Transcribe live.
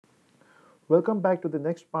Welcome back to the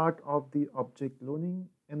next part of the object cloning.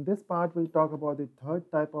 In this part, we'll talk about the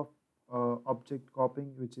third type of object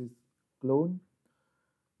copying, which is clone.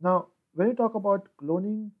 Now, when you talk about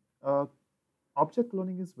cloning, uh, object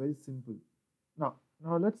cloning is very simple. Now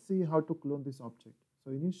let's see how to clone this object.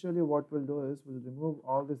 So initially, what we'll do is we'll remove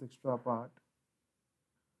all this extra part,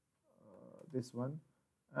 this one,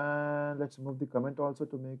 and let's remove the comment also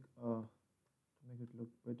to make it look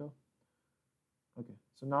better. Okay,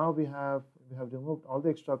 so now we have removed all the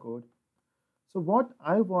extra code. So what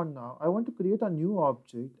I want now, I want to create a new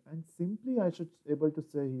object, and simply I should able to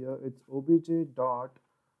say here it's obj dot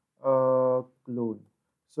clone.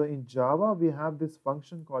 So in Java we have this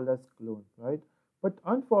function called as clone, right? But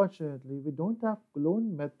unfortunately we don't have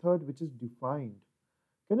clone method which is defined.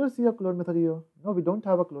 Can you see a clone method here? No, we don't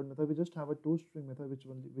have a clone method. We just have a toString method which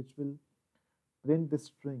will print this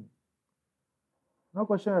string. Now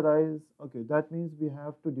question arises, okay, that means we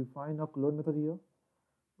have to define a clone method here.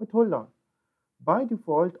 But hold on. By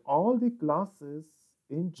default, all the classes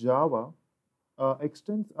in Java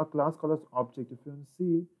extends a class called as object. If you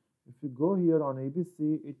see, if you go here on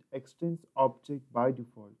ABC, it extends object by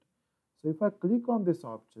default. So if I click on this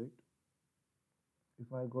object,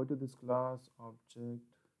 if I go to this class object,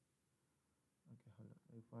 okay,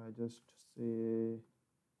 if I just say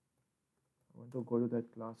I want to go to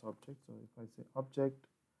that class object, so if I say object,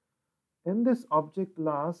 in this object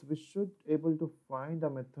class we should able to find a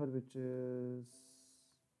method which is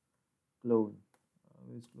clone.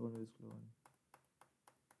 Where is clone? Where is clone?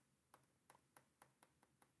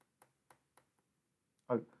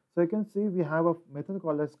 Okay. So you can see we have a method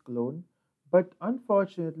called as clone, but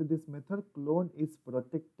unfortunately this method clone is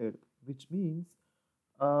protected, which means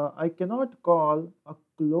I cannot call a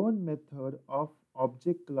clone method of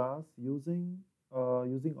object class using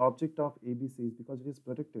object of ABCs because it is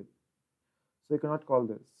protected. So you cannot call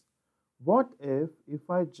this. What if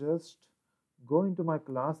I just go into my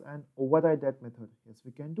class and override that method? Yes,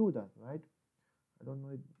 we can do that, right? I don't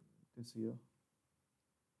know this here.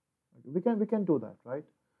 Okay, we can do that, right?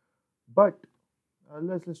 But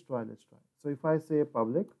let's try. So if I say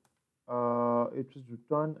public, it should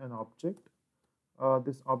return an object.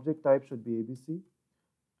 This object type should be ABC,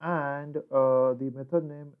 and the method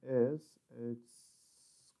name is it's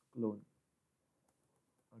clone.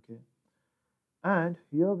 Okay, and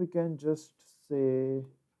here we can just say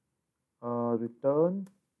return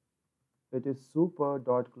it is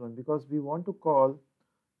super.clone because we want to call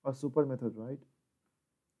a super method, right?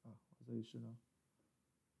 What's the issue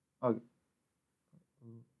now? Okay,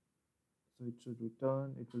 so it will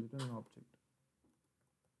return an object.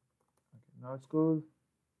 Okay, now it's cool.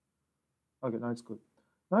 Okay, now it's cool.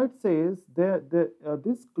 Now it says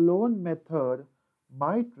this clone method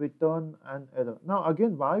might return an error. Now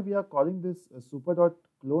again, why we are calling this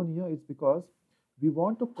super.clone here is because we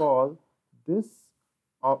want to call this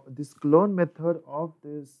clone method of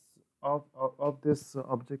this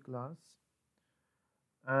object class,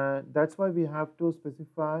 and that's why we have to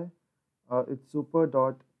specify it's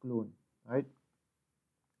super.clone, right?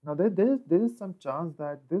 Now there is some chance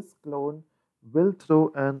that this clone will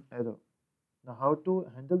throw an error. Now how to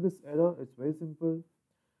handle this error? It's very simple.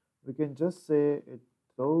 We can just say it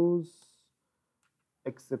throws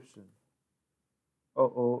exception.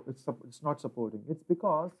 Oh, it's not supporting. It's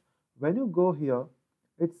because when you go here,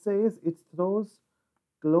 it says it throws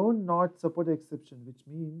clone not support exception, which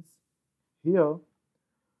means here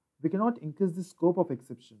we cannot increase the scope of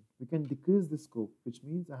exception. We can decrease the scope, which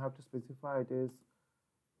means I have to specify it is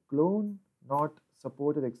clone not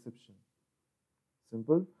supported exception.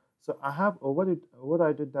 Simple. So I have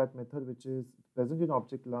overridden that method which is present in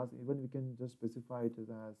object class. Even we can just specify it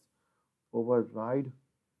as override.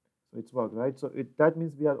 So it's worked, right? So that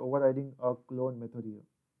means we are overriding a clone method here.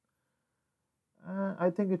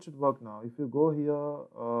 I think it should work now. If you go here,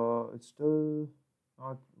 it's still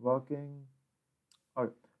not working. All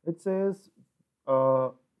right. It says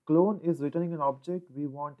clone is returning an object. We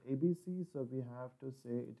want ABC, so we have to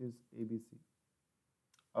say it is ABC.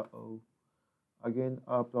 Uh-oh. Again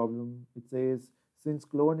a problem. It says since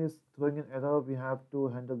clone is throwing an error, we have to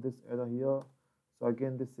handle this error here. So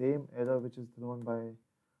again the same error which is thrown by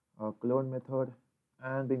clone method,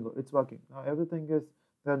 and bingo, it's working. Now everything is,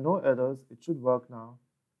 there are no errors. It should work now.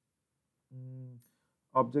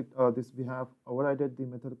 Object this we have overridden the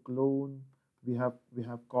method clone. We have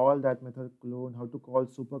called that method clone. How to call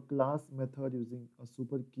super class method using a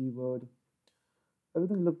super keyword.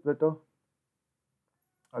 Everything looks better.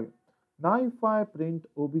 Okay. Now if I print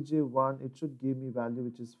obj1, it should give me value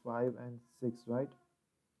which is 5 and 6, right?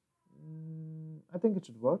 I think it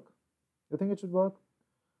should work. You think it should work?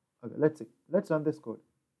 Okay, let's see. Let's run this code.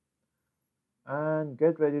 and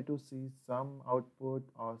get ready to see some output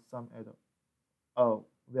or some error. Oh,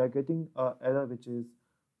 we are getting a error which is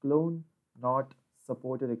clone not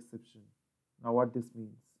supported exception. Now what this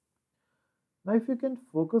means? Now if you can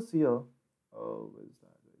focus here, oh, where is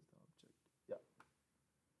that? Where is the object? Yeah,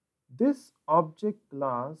 this object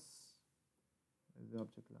class is the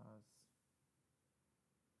object class.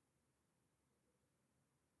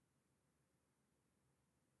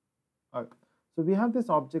 Alright, so we have this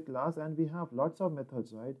object class and we have lots of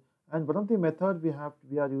methods, right? And one of the method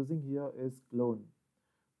we are using here is clone.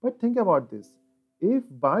 But think about this. If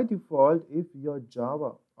by default, if your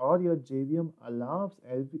Java or your JVM allows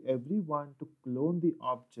everyone to clone the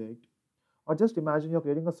object, or just imagine you're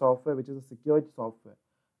creating a software which is a security software,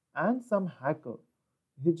 and some hacker,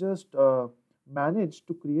 he just managed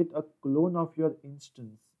to create a clone of your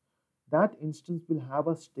instance. That instance will have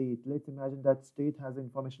a state. Let's imagine that state has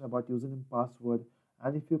information about username, password,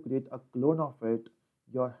 and if you create a clone of it,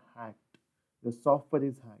 you're hacked. Your software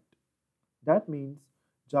is hacked. That means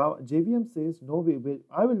JVM says, no,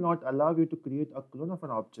 I will not allow you to create a clone of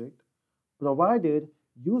an object, provided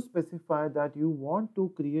you specify that you want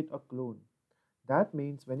to create a clone. That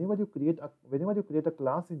means whenever you create a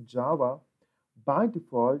class in Java, by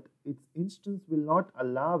default, its instance will not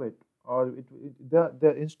allow it, or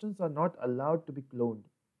the instance are not allowed to be cloned.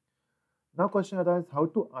 Now, question arises how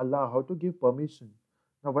to give permission.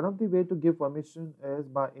 Now, one of the way to give permission is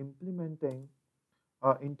by implementing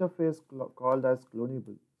interface called as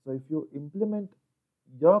clonable. So if you implement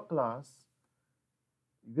your class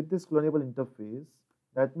with this clonable interface,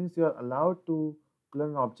 that means you are allowed to clone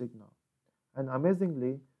an object now. And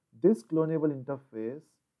amazingly, this clonable interface,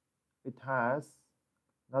 it has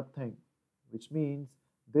nothing, which means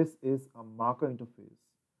this is a marker interface.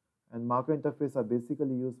 And marker interface are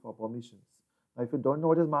basically used for permissions. Now, if you don't know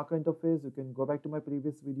what is marker interface, you can go back to my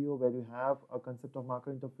previous video where you have a concept of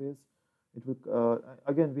marker interface. It will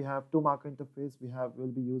again, we have two marker interface we'll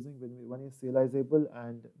be using. One is serializable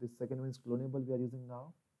and the second one is clonable we are using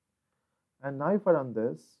now. And now if I run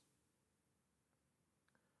this,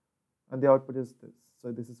 and the output is this.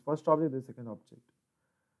 So this is first object, this is second object.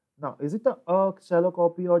 Now, is it a shallow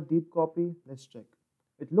copy or deep copy? Let's check.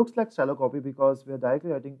 It looks like shallow copy because we are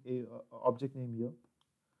directly writing a object name here.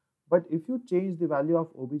 But if you change the value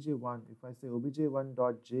of obj1, if I say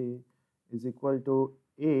obj1.j is equal to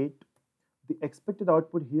 8, the expected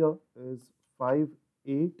output here is 5,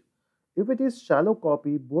 8. If it is shallow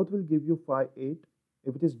copy, both will give you 5, 8.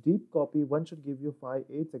 If it is deep copy, one should give you 5,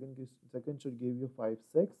 8, second should give you 5,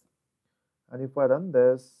 6. And if I run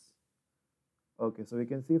this, okay, so we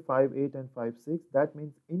can see 5, 8 and 5, 6. That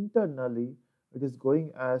means internally it is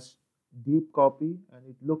going as deep copy and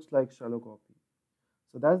it looks like shallow copy.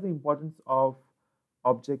 So that's the importance of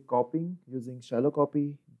object copying using shallow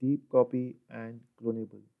copy, deep copy, and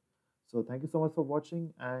clonable. So thank you so much for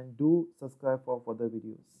watching and do subscribe for further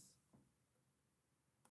videos.